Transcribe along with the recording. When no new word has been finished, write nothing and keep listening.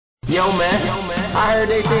Yo man, I heard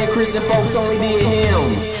they said Christian folks only did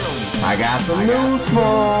hymns. I got some news for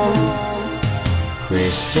 'em.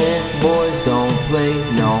 Christian boys don't play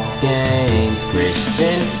no games.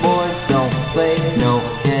 Christian boys don't play no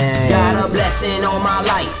games. Got a blessing on my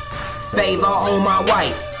life, favor on my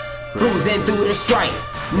wife, cruising through the strife.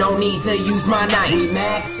 No need to use my knife. We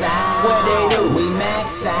max out. What they do? We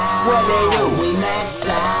max out. What they do? We max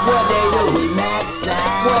out. What they do? We max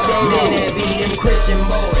out. What they do? Man, that be them Christian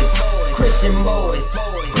boys. Christian boys.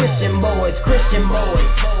 Christian boys. Christian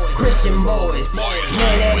boys. Christian boys.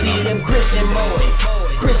 Man, that be them Christian boys.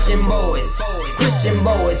 Christian boys. Christian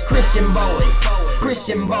boys. Christian boys.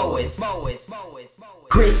 Christian boys.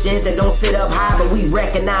 Christians that don't sit up high, but we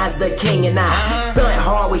recognize the king and I stunt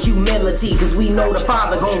hard with humility, cause we know the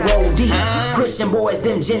Father gon' roll deep. Christian boys,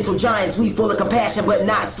 them gentle giants, we full of compassion but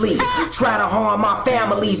not sleep. Try to harm our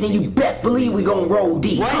families and you best believe we gon' roll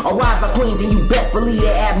deep. Our wives are queens and you best believe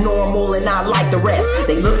they abnormal and not like the rest.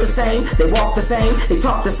 They look the same, they walk the same, they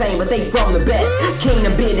talk the same, but they from the best.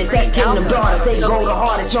 Kingdom business, that's kingdom daughters, they go the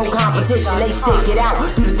hardest, no competition. They stick it out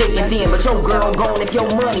through the thick and thin, but your girl gone if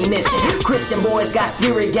your money missing. Christian boys got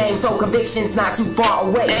spirit game, so conviction's not too far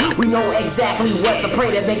away. We know exactly what to pray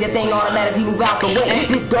to make the thing automatically move out the way.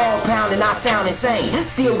 This dog pound and I sound insane,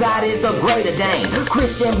 still God is the greater Dane.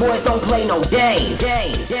 Christian boys don't play no games.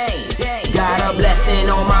 Got a blessing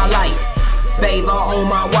on my life, favor on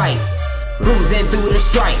my wife, cruising through the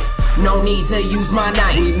strife. No need to use my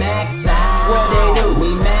knife. We max out. What they do?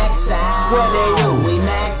 We max out. What they do? We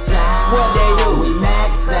max out. What they do? We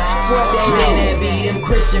max out. What they do? That be them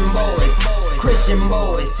Christian boys. Christian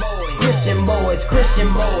boys. Christian boys. Christian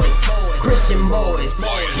boys. Christian boys.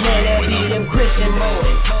 Man, that be them Christian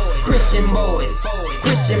boys. Christian boys.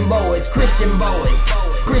 Christian boys. Christian boys.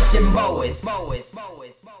 Christian boys.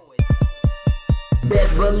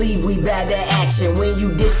 Best believe we bad to action. When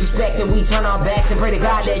you disrespectin', we turn our backs and pray to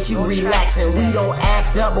God that you relaxin'. We don't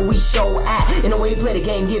act up, but we show act. In the way we play the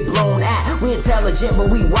game, get blown at. We intelligent, but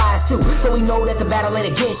we wise too, so we know that the battle ain't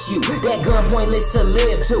against you. That gun pointless to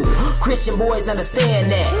live to. Christian boys understand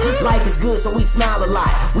that life is good, so we smile a lot.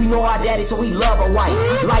 We know our daddy, so we love our wife.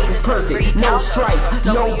 Life is perfect, no strife,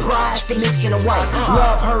 no pride, submission to wife.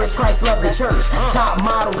 Love her as Christ loved the church. Top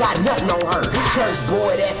model, got nothing on her. Church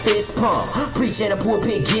boy, that fist pump. Preaching a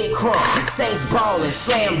pulpit, get crunk. Saints ballin',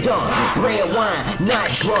 slam dunk. Bread, wine,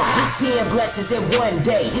 not drunk. 10 blessings in one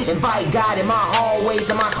day. Invite God in my hallways,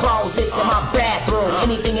 in my closets, in my bathroom.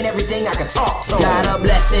 Anything and everything I can talk to. Got a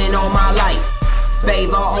blessing on my life,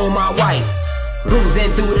 favor on my wife,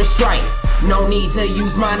 cruising through the strife. No need to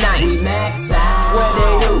use my knife. We max out. What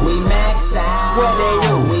they do? We max out. What they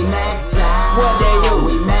do? We max out. What they do?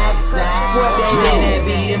 We max out. What they do? That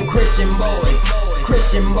be them Christian boys.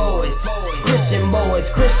 Christian boys. Christian boys.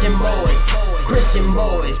 Christian boys. Christian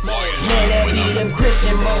boys. Man, that be them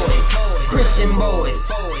Christian boys. Christian boys.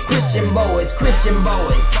 Christian boys. Christian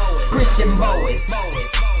boys. Christian boys.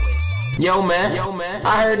 Yo man,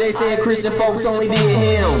 I heard they said Christian folks only did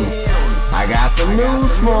hymns. I got some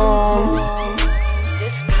news for 'em.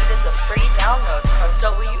 This beat is a free download from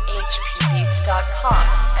WHPbeats.com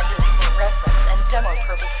and is for reference and demo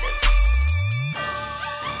purposes.